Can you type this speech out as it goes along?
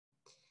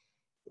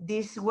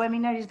This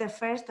webinar is the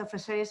first of a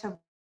series of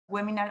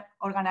webinars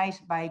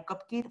organized by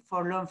Copkit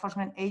for law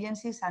enforcement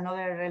agencies and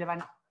other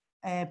relevant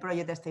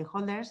project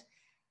stakeholders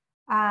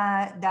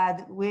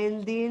that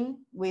will deal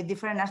with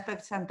different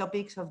aspects and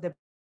topics of the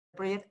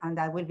project and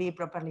that will be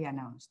properly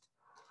announced.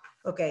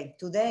 Okay,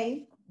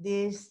 today,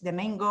 the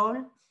main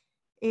goal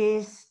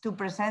is to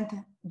present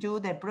you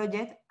the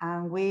project,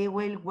 and we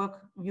will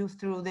walk you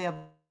through the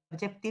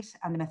objectives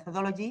and the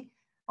methodology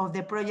of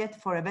the project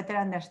for a better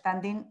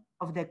understanding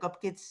of the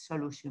Copkit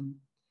solution.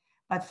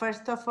 But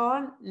first of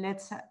all,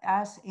 let's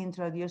us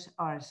introduce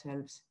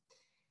ourselves.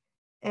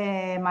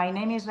 My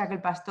name is Raquel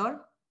Pastor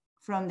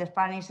from the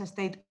Spanish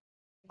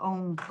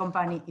state-owned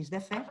company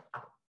ISDEFE,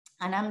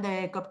 and I'm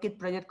the Copkit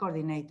project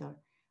coordinator.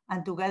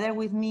 And together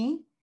with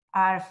me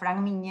are Frank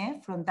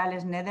Mignet from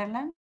Thales,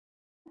 Netherlands,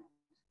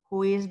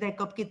 who is the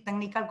Copkit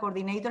technical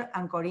coordinator,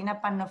 and Corina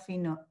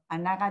Pannofino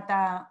and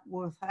Agata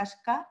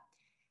Wurzaska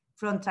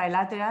from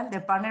Trilateral,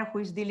 the partner who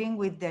is dealing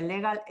with the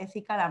legal,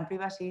 ethical, and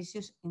privacy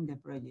issues in the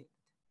project.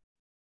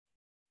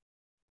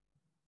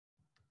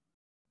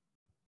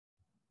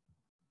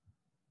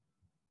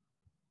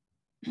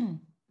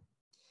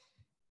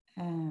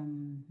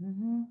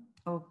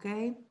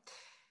 Okay.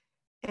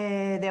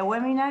 The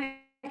webinar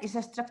is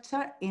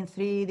structured in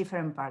 3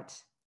 different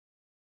parts,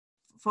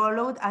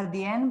 followed at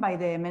the end by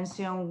the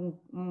mentioned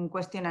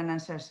question and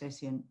answer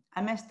session.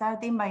 I'm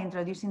starting by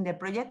introducing the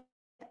project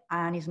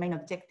and its main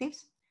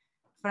objectives.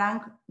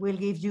 Frank will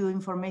give you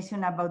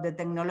information about the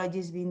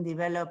technologies being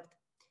developed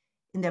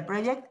in the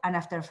project, and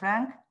after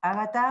Frank,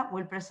 Agata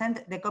will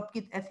present the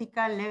Copkit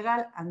ethical,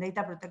 legal, and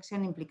data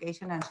protection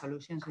implications and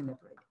solutions in the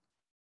project.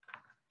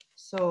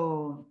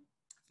 So,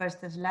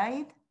 first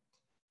slide,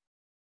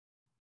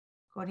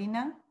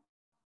 Corina.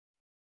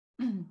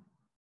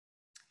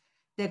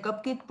 The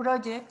Copkit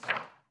project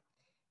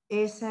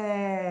is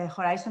a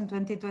Horizon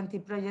 2020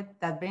 project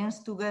that brings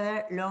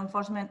together law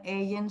enforcement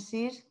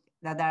agencies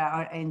that are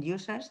our end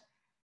users,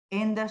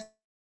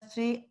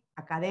 industry,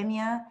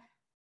 academia,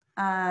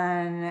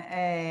 and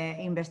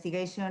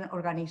investigation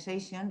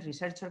organizations,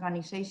 research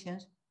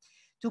organizations,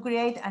 to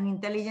create an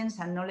intelligence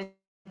and knowledge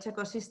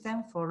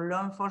ecosystem for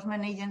law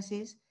enforcement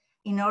agencies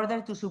in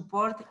order to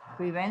support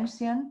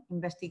prevention,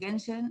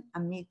 investigation,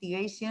 and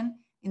mitigation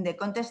in the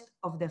context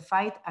of the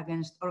fight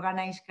against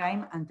organized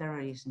crime and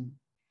terrorism.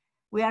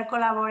 We are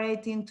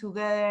collaborating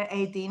together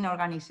 18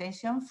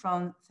 organizations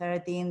from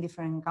 13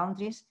 different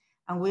countries,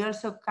 and we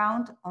also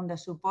count on the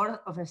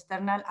support of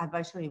external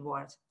advisory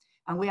boards.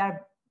 And we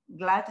are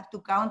glad to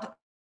count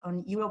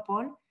on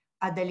Europol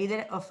as the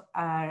leader of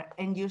our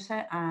end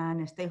user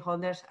and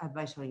stakeholders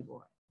advisory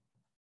board.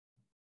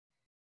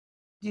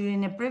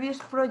 During a previous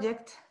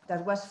project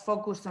that was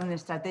focused on the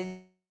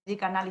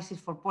strategic analysis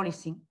for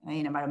policing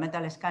in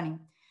environmental scanning,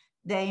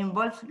 the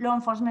involved law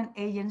enforcement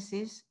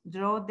agencies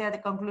drew the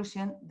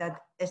conclusion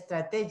that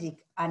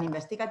strategic and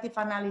investigative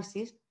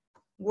analysis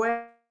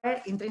were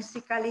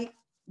intrinsically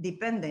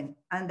dependent,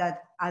 and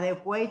that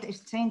adequate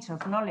exchange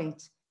of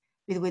knowledge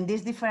between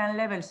these different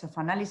levels of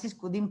analysis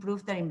could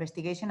improve their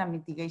investigation and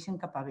mitigation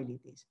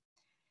capabilities.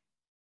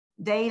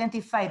 They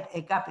identified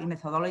a gap in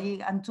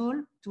methodology and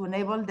tool to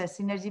enable the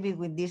synergy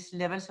between these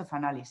levels of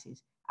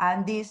analysis,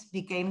 and this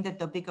became the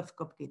topic of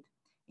Copkit.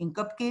 In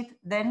Copkit,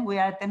 then, we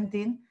are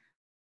attempting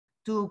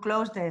to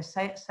close the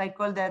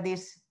cycle that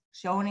is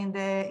shown in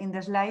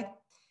the slide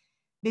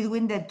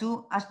between the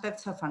 2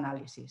 aspects of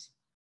analysis.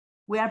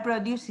 You are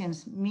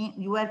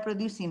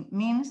producing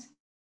means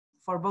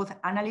for both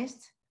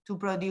analysts to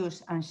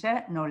produce and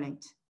share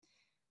knowledge.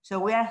 So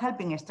we are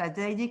helping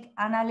strategic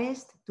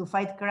analysts to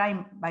fight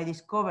crime by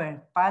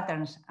discover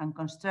patterns and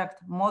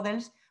construct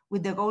models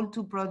with the goal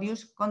to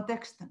produce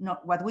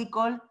what we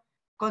call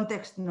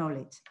context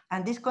knowledge.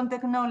 And this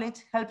context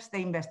knowledge helps the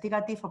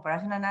investigative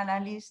operational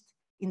analyst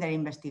in their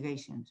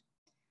investigations.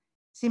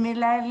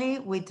 Similarly,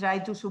 we try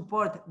to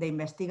support the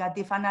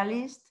investigative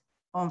analyst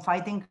on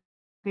fighting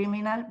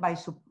criminal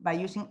by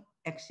using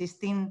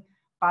existing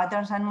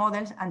patterns and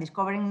models and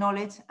discovering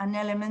knowledge and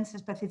elements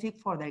specific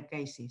for their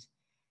cases,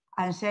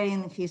 and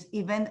sharing his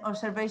event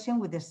observation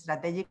with the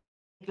strategic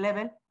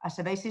level as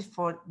a basis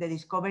for the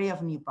discovery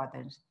of new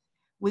patterns.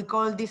 We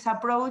call this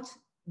approach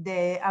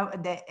the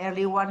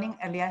early warning,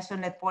 early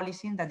action-led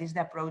policing. That is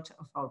the approach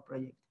of our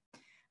project.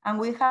 And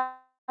we have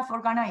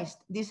organized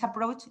this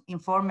approach in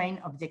 4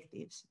 main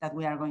objectives that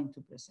we are going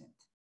to present.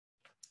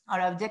 Our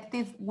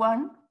objective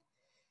 1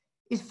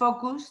 is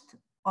focused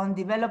on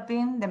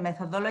developing the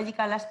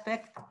methodological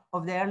aspect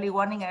of the early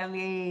warning,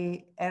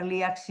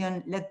 early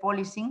action-led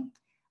policing,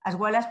 as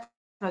well as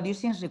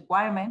producing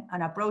requirements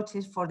and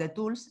approaches for the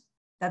tools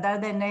that are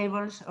the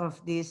enablers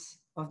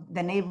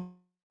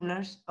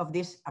of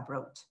this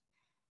approach.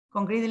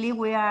 Concretely,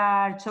 we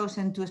are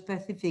chosen 2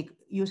 specific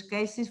use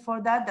cases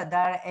for that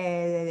are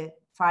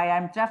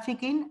firearm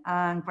trafficking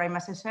and crime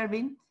as a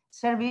service,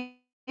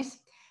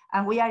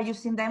 and we are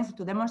using them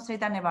to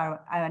demonstrate and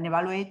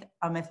evaluate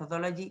our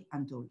methodology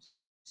and tools.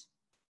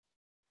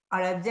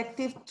 Our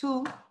objective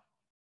 2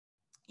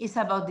 is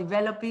about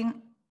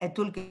developing a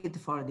toolkit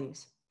for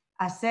this.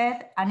 As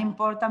said, an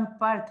important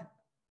part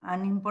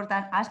an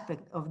important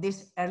aspect of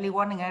this early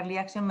warning, early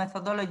action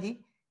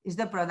methodology is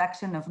the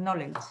production of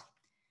knowledge.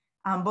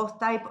 And both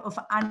types of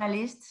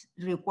analysts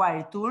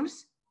require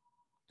tools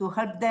to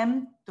help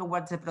them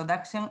towards the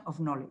production of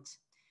knowledge.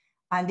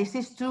 And this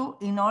is true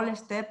in all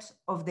steps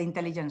of the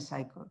intelligence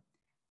cycle,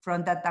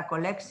 from data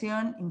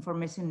collection,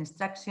 information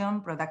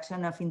extraction,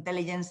 production of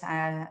intelligence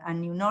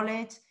and new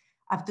knowledge,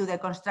 up to the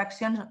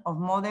construction of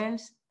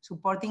models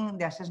supporting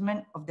the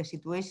assessment of the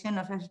situation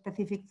of a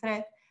specific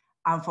threat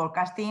and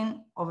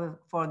forecasting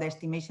for the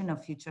estimation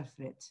of future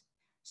threats.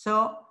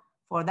 So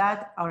for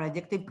that, our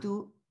objective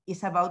 2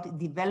 is about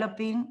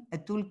developing a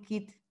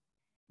toolkit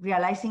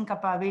realizing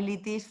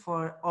capabilities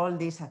for all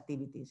these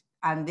activities.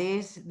 And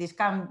this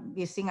can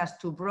be seen as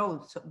too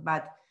broad,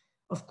 but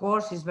of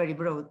course it's very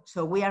broad.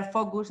 So we are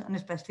focused on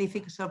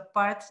specific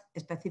subparts,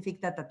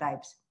 specific data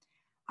types.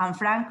 And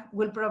Frank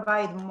will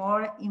provide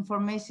more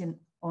information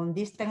on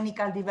these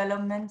technical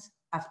developments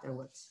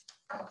afterwards.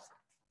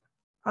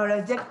 Our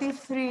objective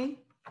 3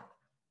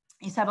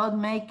 is about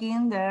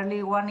making the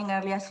early warning,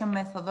 early action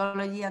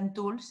methodology and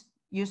tools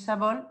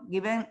usable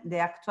given the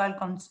actual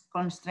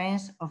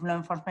constraints of law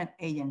enforcement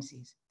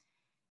agencies.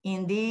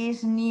 In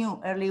this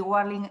new early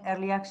warning,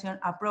 early action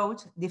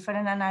approach,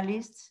 different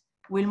analysts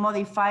will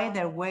modify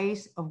their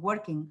ways of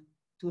working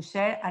to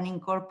share and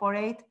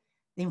incorporate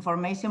the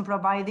information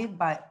provided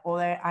by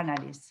other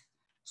analysts.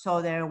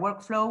 So their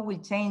workflow will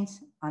change,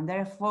 and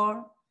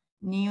therefore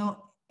new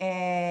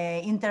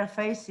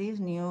interfaces,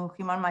 new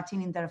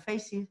human-machine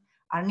interfaces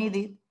are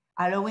needed,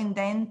 allowing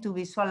them to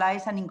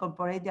visualize and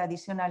incorporate the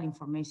additional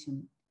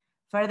information.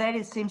 Further,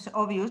 it seems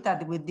obvious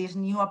that with this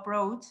new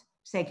approach,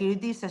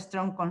 security is a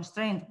strong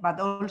constraint, but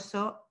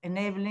also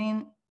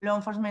enabling law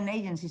enforcement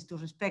agencies to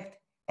respect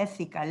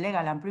ethical,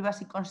 legal, and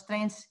privacy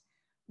constraints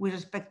with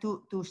respect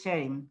to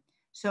sharing.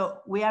 So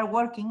we are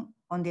working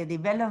on the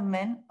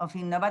development of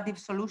innovative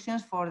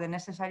solutions for the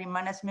necessary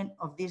management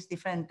of these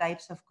different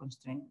types of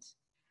constraints.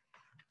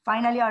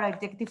 Finally, our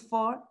objective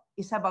 4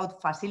 is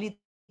about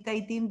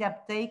facilitating the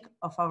uptake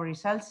of our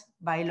results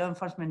by law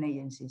enforcement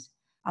agencies.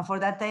 And for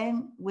that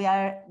time, we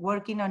are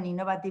working on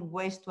innovative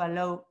ways to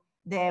allow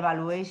the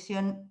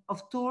evaluation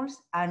of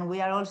tools, and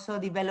we are also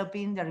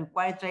developing the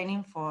required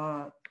training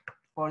for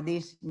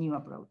this new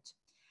approach.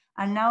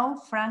 And now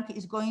Frank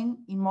is going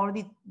in more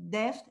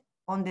depth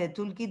on the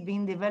toolkit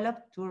being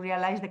developed to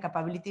realize the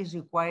capabilities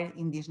required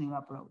in this new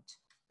approach.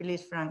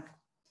 Please, Frank.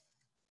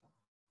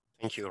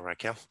 Thank you,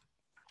 Raquel.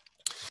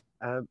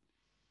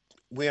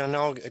 We are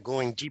now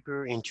going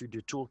deeper into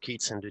the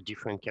toolkits and the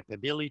different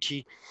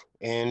capability.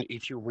 And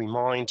if you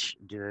remind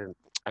the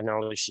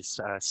analysis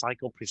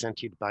cycle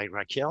presented by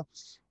Raquel,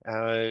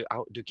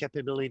 the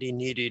capability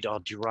needed are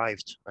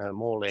derived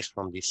more or less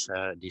from this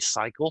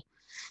cycle.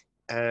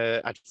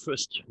 At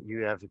first,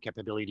 you have the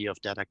capability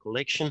of data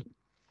collection.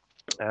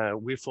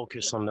 We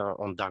focus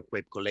on dark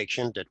web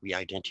collection that we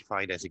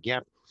identified as a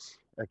gap,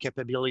 a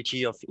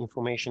capability of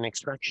information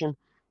extraction.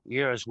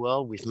 Here as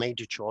well, we've made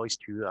the choice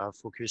to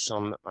focus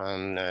on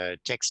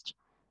text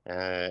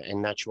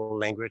and natural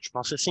language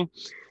processing,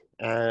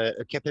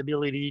 a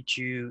capability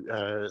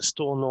to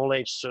store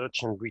knowledge,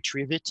 search and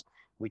retrieve it,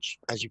 which,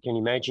 as you can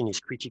imagine, is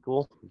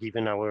critical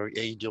given our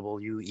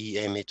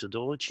AWEA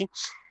methodology,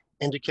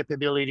 and the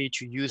capability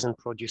to use and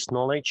produce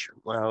knowledge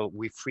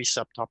with 3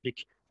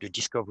 subtopics: the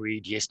discovery,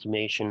 the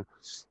estimation,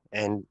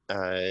 and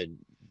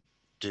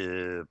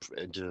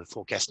the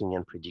forecasting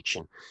and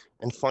prediction.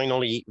 And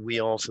finally, we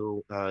are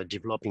also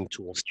developing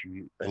tools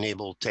to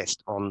enable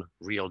tests on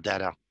real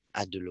data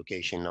at the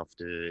location of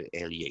the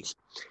LEAs.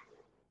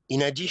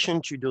 In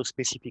addition to those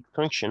specific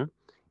functions,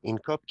 in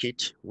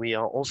Copkit, we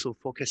are also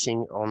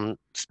focusing on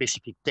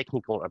specific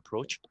technical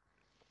approach.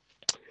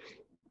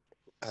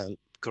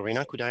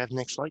 Corina, could I have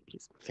next slide,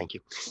 please? Thank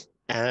you.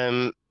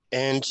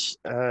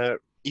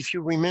 If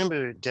you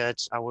remember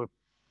that our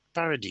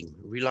paradigm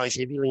relies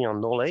heavily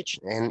on knowledge,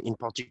 and in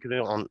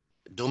particular on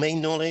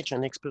domain knowledge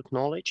and expert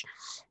knowledge,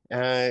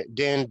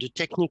 then the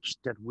techniques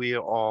that we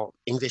are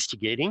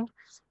investigating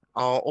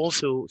are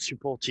also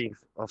supportive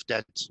of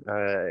that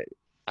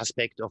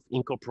aspect of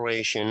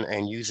incorporation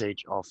and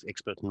usage of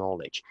expert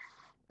knowledge.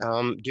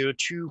 There are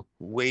 2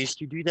 ways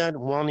to do that.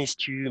 One is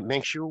to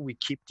make sure we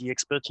keep the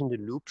expert in the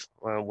loop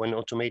when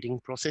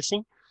automating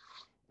processing.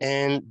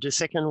 And the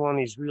second one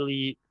is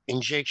really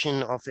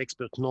injection of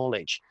expert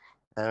knowledge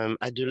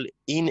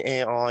in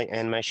AI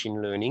and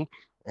machine learning,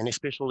 and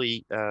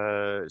especially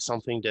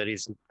something that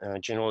is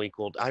generally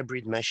called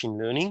hybrid machine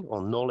learning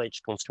or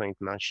knowledge constraint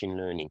machine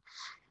learning.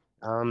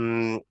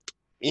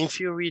 In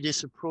theory,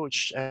 this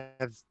approach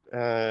have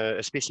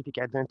a specific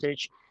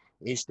advantage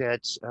is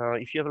that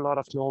if you have a lot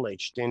of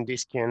knowledge, then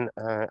this can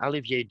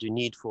alleviate the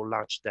need for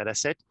large data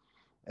set.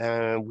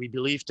 We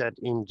believe that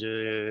in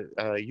the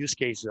use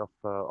case of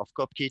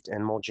Copkit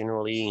and more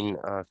generally in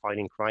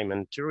fighting crime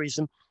and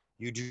terrorism,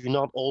 you do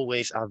not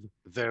always have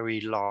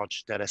very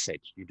large data set.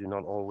 You do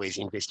not always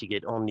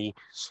investigate only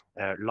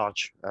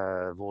large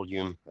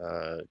volume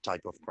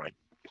type of crime.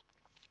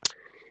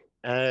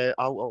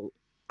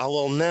 I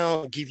will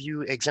now give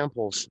you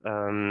examples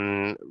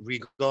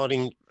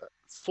regarding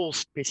four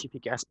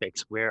specific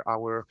aspects where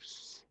our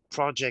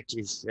project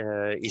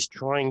is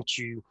trying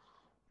to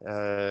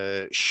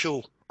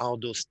show how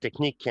those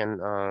techniques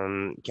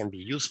can be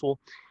useful.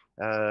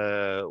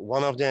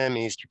 One of them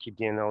is to keep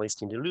the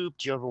analyst in the loop.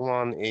 The other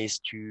one is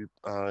to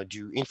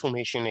do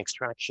information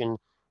extraction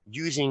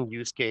using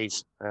use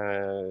case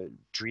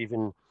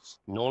driven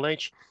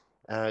knowledge.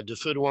 The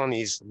third one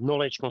is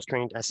knowledge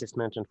constraint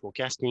assessment and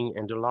forecasting.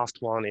 And the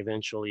last one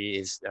eventually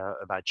is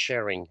about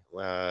sharing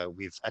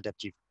with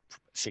adaptive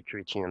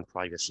security and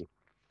privacy.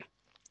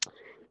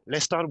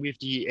 Let's start with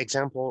the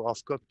example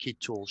of Copkit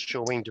tool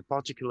showing the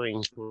particular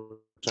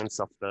importance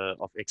of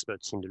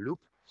experts in the loop.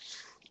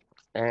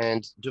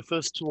 And the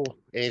first tool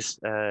is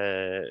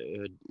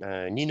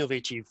an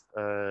innovative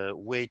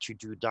way to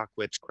do dark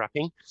web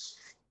scrapping.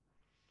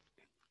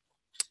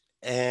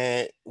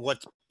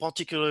 What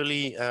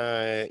particularly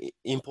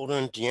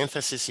important, the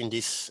emphasis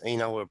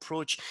in our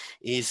approach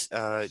is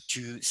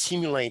to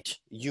simulate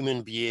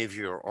human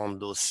behavior on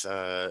those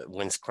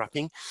when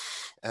scrapping,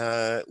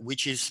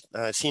 which is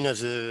seen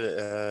as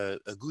a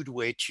good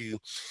way to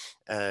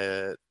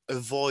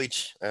avoid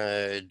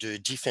the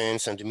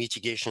defense and the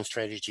mitigation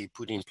strategy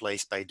put in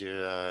place by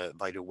the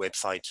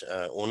website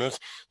owners.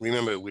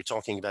 Remember, we're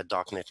talking about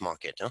darknet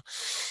market.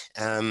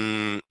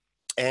 Huh?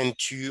 And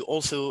to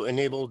also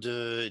enable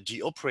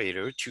the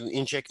operator to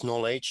inject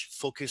knowledge,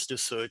 focus the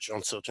search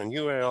on certain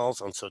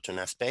URLs, on certain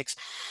aspects,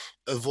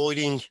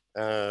 avoiding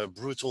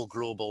brutal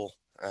global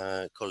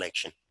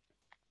collection.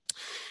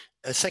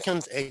 A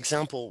second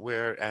example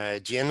where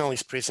the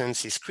analyst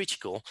presence is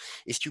critical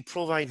is to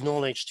provide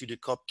knowledge to the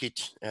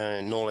Copkit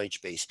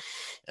knowledge base.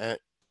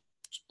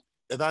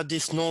 About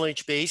this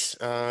knowledge base,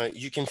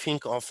 you can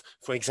think of,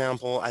 for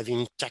example,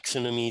 having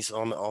taxonomies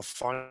of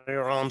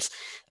firearms,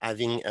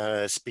 having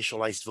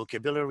specialized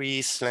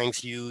vocabulary,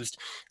 slangs used,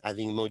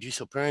 having modus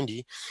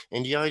operandi.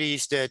 And the idea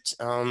is that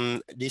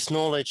this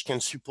knowledge can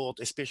support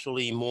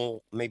especially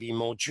maybe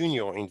more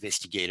junior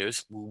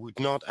investigators who would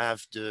not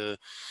have the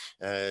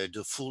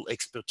full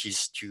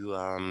expertise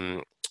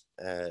to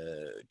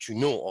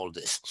know all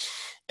this,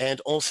 and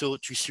also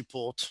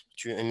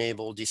to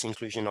enable this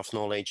inclusion of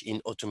knowledge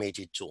in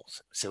automated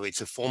tools. So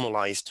it's a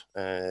formalized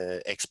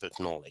expert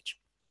knowledge.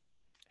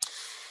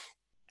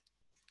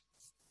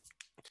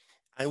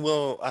 I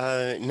will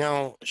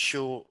now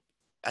show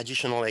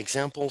additional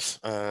examples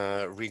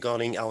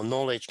regarding how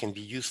knowledge can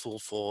be useful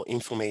for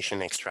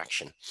information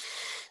extraction.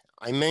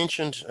 I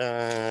mentioned,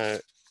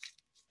 as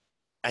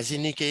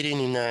indicated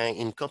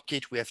in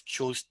Copkit, we have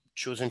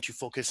chosen to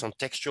focus on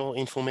textual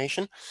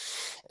information.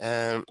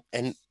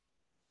 And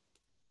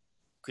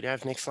could I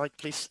have next slide,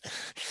 please?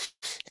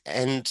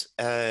 And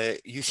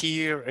you see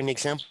here an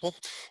example.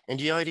 And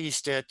the idea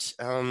is that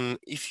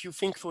if you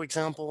think, for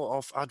example,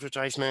 of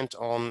advertisement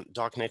on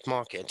darknet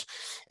market,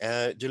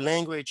 the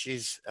language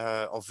is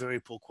of very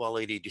poor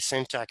quality. The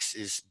syntax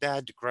is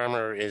bad, the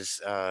grammar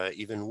is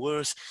even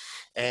worse,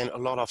 and a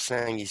lot of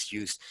slang is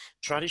used.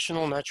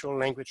 Traditional natural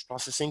language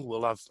processing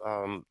will have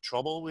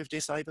trouble with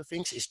this type of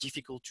things. It's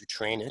difficult to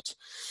train it.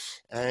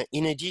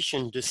 In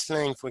addition, the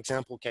slang, for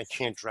example, can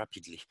change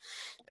rapidly.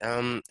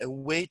 A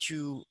way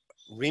to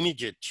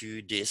remediate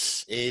to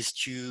this is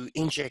to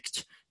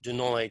inject the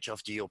knowledge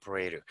of the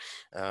operator.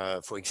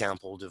 For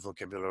example, the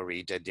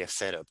vocabulary that they've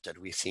set up that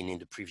we've seen in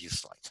the previous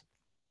slide.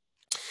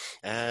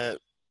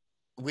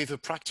 With a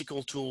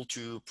practical tool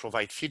to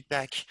provide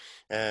feedback,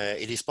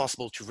 it is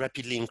possible to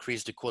rapidly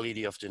increase the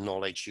quality of the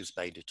knowledge used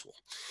by the tool.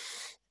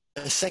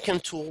 A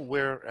second tool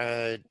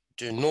where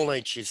the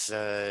knowledge is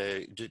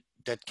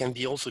that can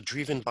be also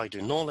driven by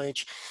the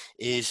knowledge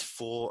is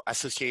for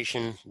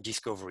association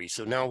discovery.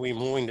 So now we're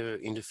more in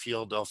the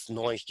field of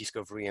knowledge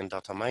discovery and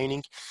data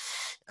mining.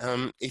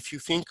 If you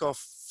think of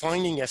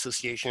finding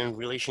association,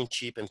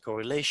 relationship, and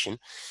correlation,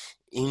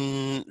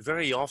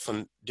 very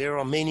often there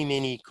are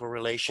many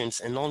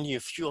correlations, and only a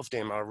few of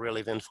them are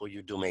relevant for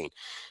your domain.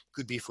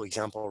 Could be, for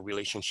example, a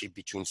relationship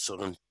between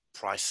certain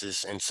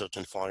prices and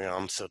certain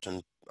firearms,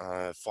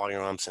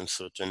 and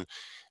certain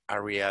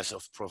areas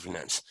of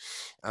provenance.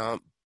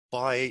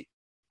 By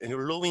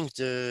allowing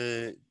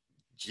the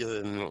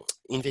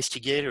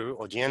investigator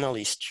or the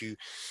analyst to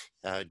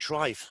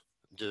drive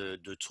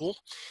the tool,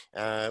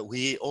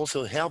 we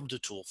also help the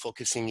tool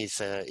focusing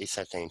its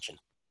attention.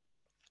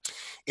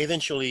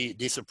 Eventually,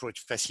 this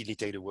approach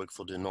facilitates the work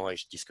for the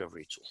knowledge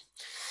discovery tool.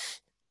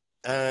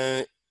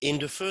 In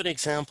the third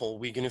example,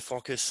 we're going to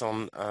focus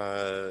on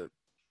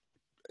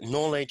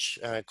knowledge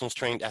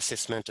constraint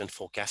assessment and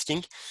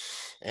forecasting,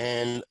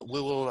 and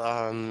we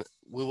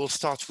will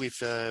start with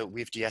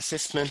the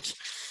assessment.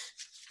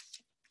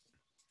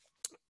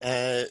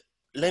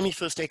 Let me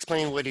first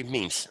explain what it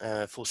means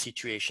for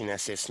situation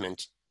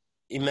assessment.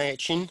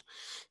 Imagine,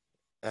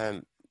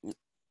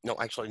 no,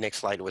 actually, next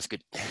slide was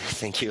good.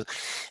 Thank you.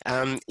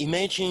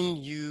 Imagine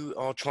you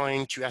are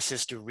trying to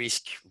assess the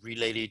risk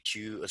related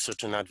to a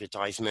certain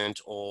advertisement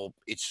or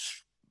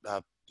its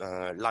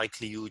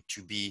likelihood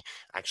to be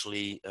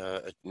actually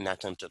an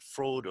attempt at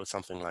fraud or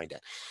something like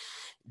that.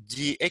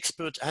 The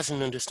expert has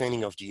an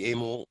understanding of the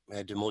MO,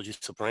 the modus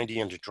operandi,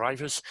 and the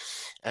drivers.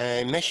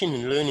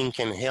 Machine learning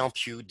can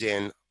help you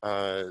then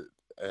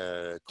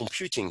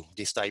computing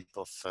this type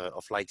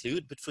of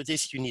likelihood, but for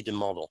this you need a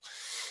model.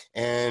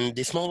 And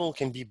this model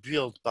can be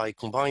built by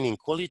combining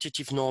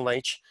qualitative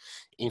knowledge,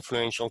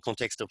 influential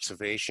context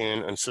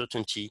observation,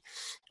 uncertainty,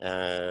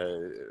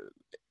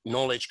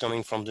 knowledge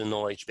coming from the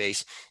knowledge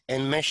base,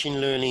 and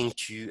machine learning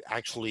to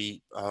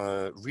actually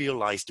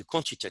realize the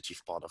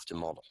quantitative part of the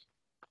model.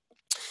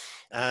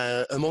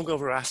 Among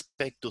other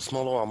aspects, those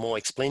models are more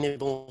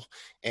explainable,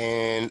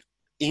 and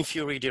in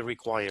theory, they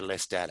require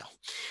less data.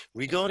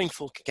 Regarding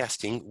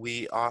forecasting,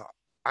 we are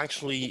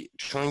actually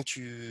trying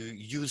to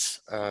use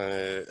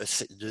a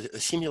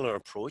similar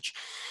approach,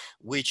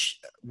 which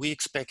we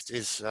expect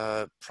is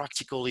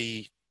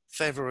practically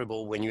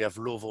favorable when you have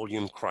low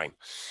volume crime.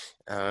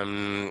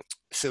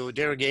 So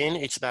there again,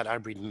 it's about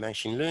hybrid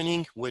machine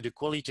learning, where the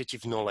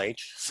qualitative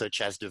knowledge, such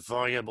as the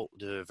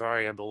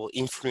variable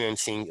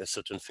influencing a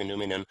certain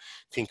phenomenon,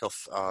 think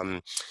of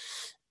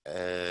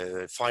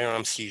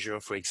firearm seizure,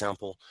 for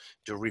example,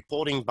 the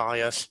reporting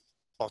bias,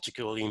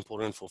 particularly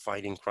important for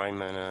fighting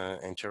crime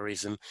and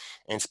terrorism,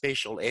 and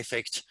spatial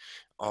effect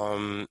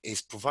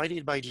is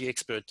provided by the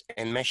expert,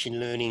 and machine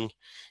learning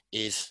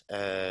is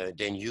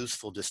then used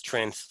for the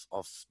strength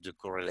of the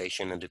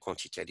correlation and the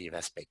quantitative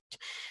aspect.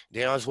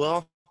 There as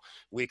well,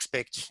 we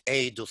expect,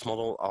 those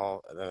models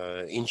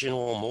are in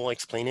general more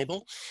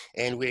explainable,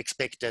 and we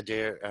expect that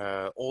they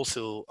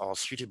also are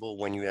suitable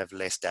when you have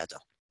less data.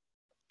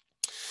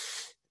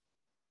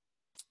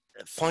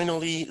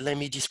 Finally, let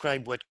me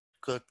describe what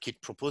Copkit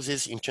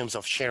proposes in terms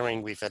of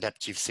sharing with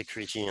adaptive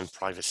security and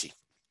privacy.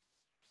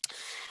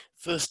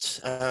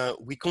 First,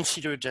 we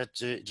consider that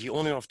the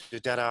owner of the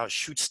data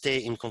should stay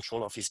in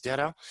control of his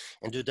data,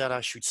 and the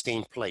data should stay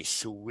in place.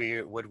 So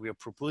what we're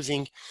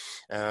proposing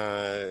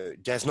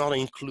does not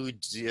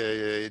include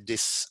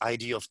this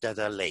idea of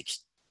data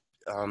lakes.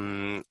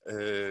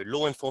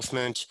 Law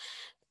enforcement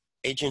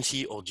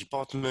agency or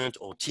department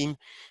or team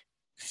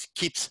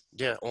keeps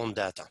their own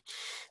data.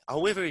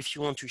 However, if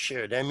you want to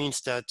share, that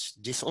means that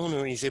this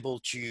owner is able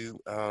to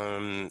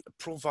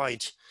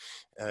provide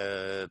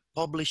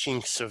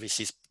publishing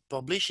services,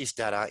 publish his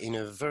data in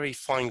a very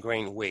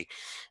fine-grained way.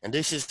 And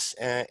this is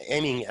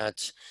aiming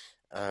at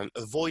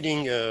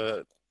avoiding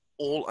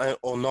all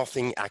or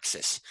nothing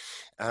access.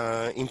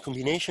 In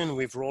combination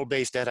with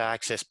role-based data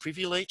access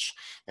privilege,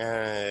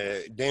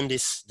 then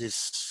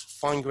this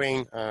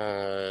fine-grained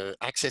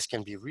access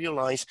can be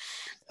realized.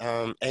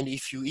 And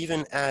if you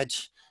even add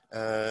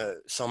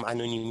some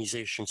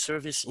anonymization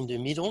service in the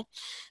middle,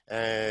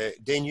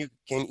 then you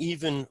can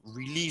even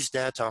release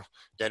data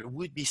that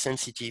would be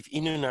sensitive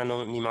in an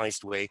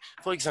anonymized way.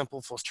 For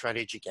example, for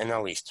strategic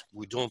analysts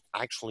who don't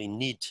actually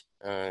need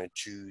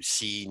to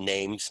see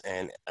names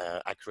and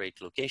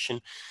accurate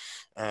location,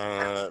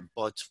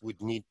 but would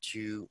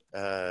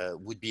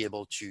be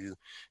able to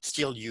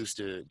still use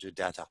the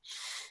data.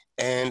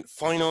 And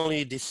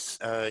finally, this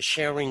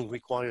sharing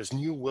requires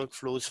new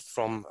workflows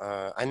from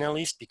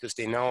analysts, because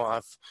they now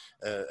have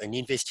an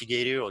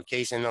investigator or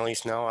case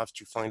analyst now have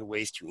to find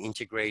ways to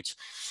integrate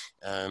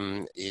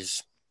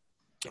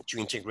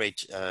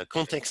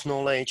context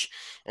knowledge,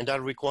 and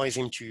that requires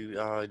him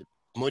to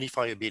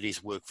modify a bit his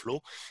workflow.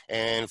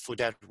 And for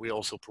that, we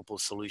also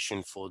propose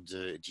solution for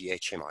the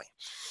HMI.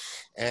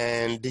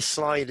 And this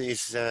slide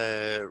is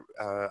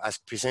as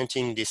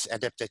presenting this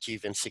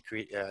adaptive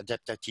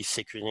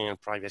security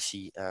and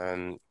privacy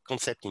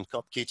concept in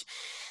Copkit.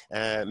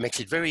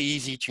 Makes it very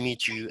easy to me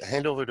to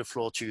hand over the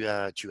floor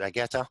to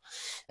Agatha.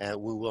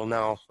 We will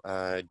now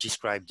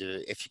describe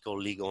the ethical,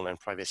 legal, and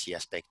privacy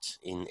aspects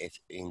in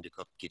the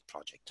Copkit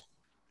project.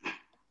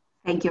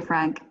 Thank you,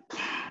 Frank.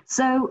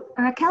 So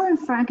Raquel and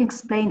Frank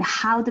explained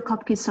how the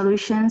Copkit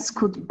solutions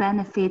could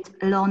benefit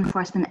law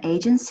enforcement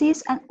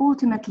agencies and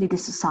ultimately the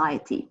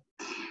society.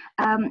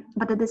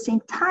 But at the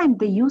same time,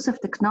 the use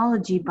of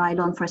technology by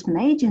law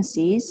enforcement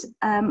agencies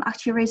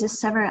actually raises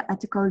several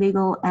ethical,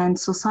 legal, and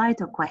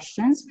societal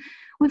questions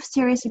with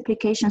serious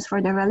implications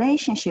for the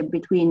relationship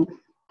between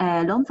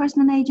law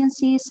enforcement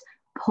agencies,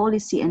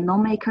 policy and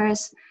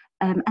lawmakers,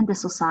 and the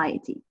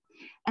society.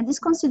 And these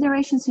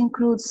considerations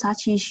include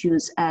such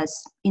issues as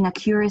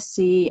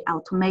inaccuracy,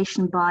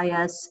 automation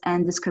bias,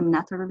 and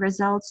discriminatory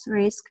results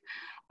risk,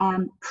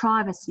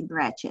 privacy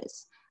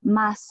breaches,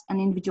 mass and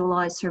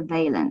individualized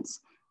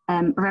surveillance,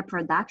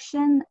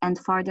 reproduction, and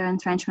further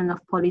entrenchment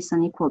of police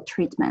unequal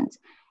treatment.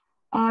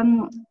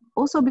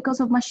 Also, because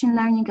of machine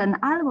learning and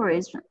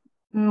algorithms,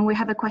 we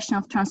have a question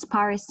of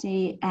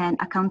transparency and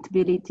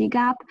accountability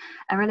gap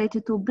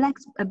related to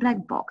a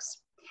black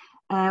box.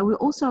 We're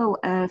also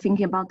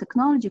thinking about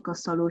technological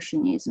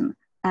solutionism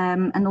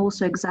and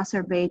also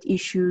exacerbate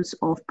issues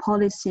of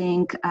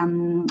policing,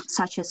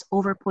 such as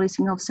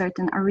over-policing of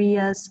certain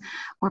areas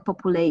or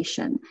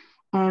population,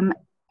 and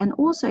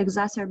also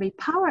exacerbate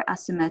power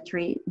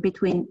asymmetry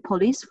between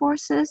police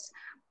forces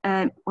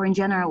or in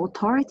general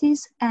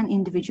authorities and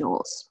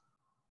individuals.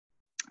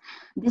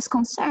 These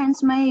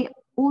concerns may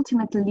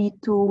ultimately lead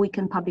to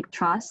weakened public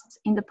trust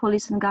in the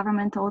police and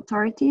governmental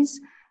authorities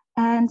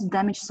and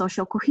damage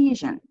social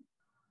cohesion.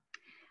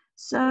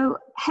 So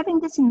having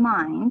this in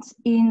mind,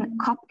 in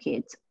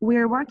Copkit,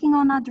 we're working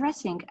on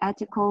addressing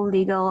ethical,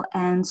 legal,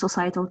 and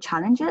societal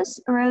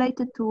challenges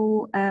related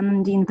to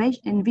the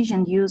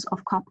envisioned use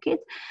of Copkit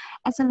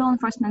as a law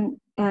enforcement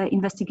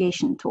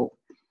investigation tool.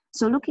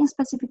 So looking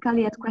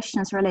specifically at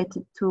questions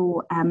related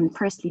to,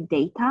 firstly,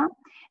 data.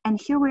 And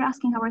here we're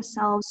asking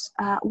ourselves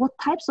what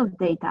types of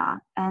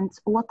data and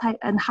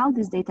how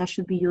this data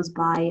should be used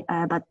by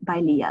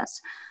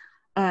LIAs.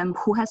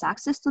 Who has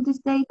access to this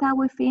data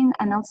within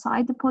and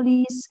outside the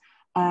police,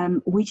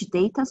 which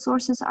data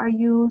sources are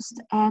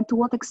used, and to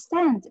what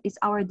extent is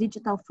our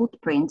digital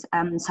footprint,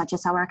 such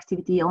as our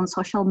activity on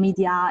social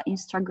media,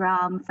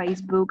 Instagram,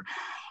 Facebook,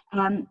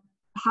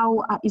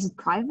 how is it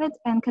private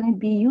and can it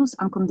be used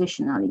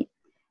unconditionally?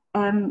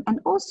 And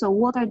also,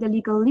 what are the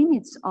legal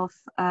limits of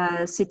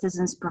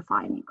citizens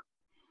profiling?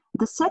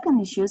 The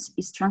second issue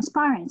is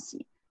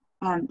transparency.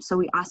 So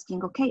we're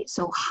asking, okay,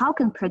 so how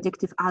can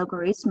predictive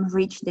algorithms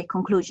reach their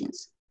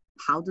conclusions?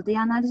 How do the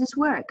analysis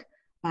work?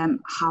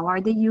 How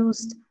are they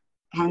used?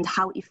 And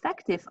how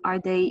effective are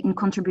they in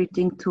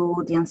contributing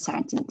to the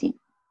uncertainty?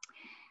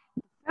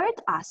 The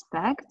third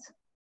aspect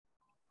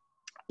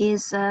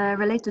is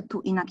related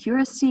to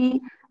inaccuracy,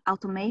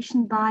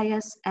 automation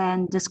bias,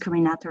 and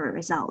discriminatory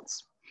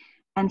results.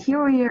 And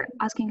here we are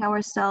asking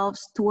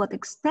ourselves to what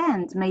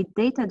extent may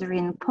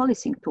data-driven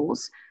policing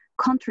tools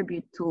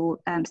contribute to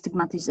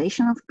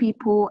stigmatization of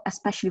people,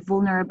 especially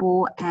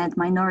vulnerable and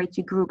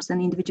minority groups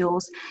and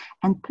individuals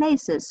and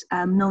places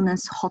known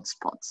as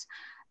hotspots.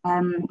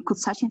 Could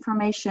such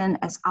information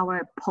as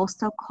our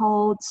postal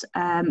codes,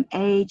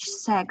 age,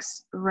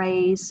 sex,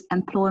 race,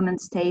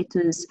 employment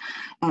status,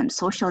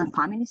 social and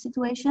family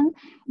situation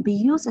be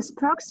used as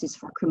proxies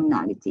for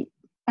criminality?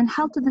 And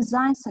how to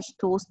design such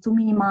tools to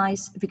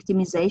minimize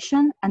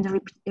victimization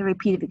and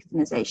repeat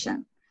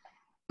victimization?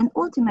 And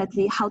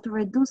ultimately, how to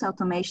reduce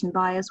automation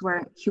bias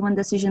where human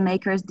decision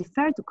makers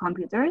defer to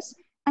computers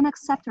and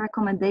accept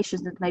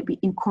recommendations that may be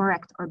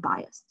incorrect or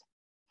biased.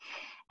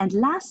 And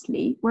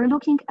lastly, we're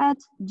looking at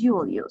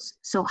dual use.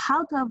 So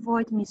how to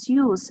avoid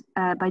misuse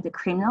by the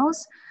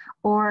criminals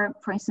or,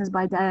 for instance,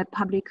 by the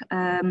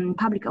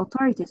public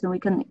authorities. And we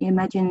can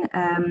imagine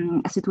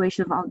a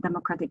situation of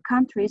democratic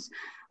countries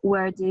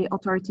where the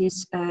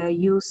authorities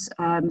use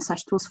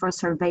such tools for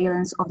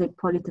surveillance of their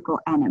political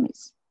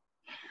enemies.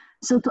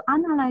 So to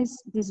analyze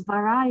this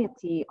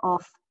variety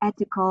of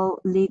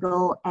ethical,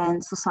 legal,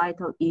 and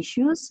societal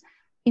issues,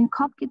 in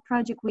Copkit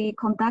project, we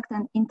conduct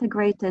an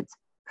integrated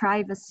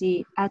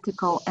privacy,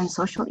 ethical, and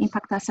social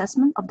impact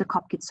assessment of the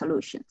Copkit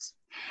solutions.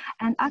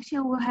 And actually,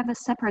 we'll have a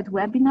separate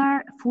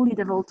webinar fully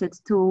devoted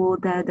to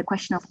the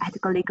question of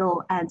ethical,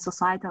 legal, and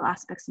societal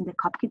aspects in the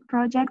Copkit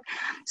project.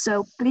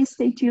 So please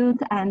stay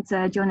tuned and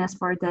join us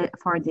for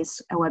this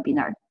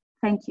webinar.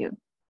 Thank you.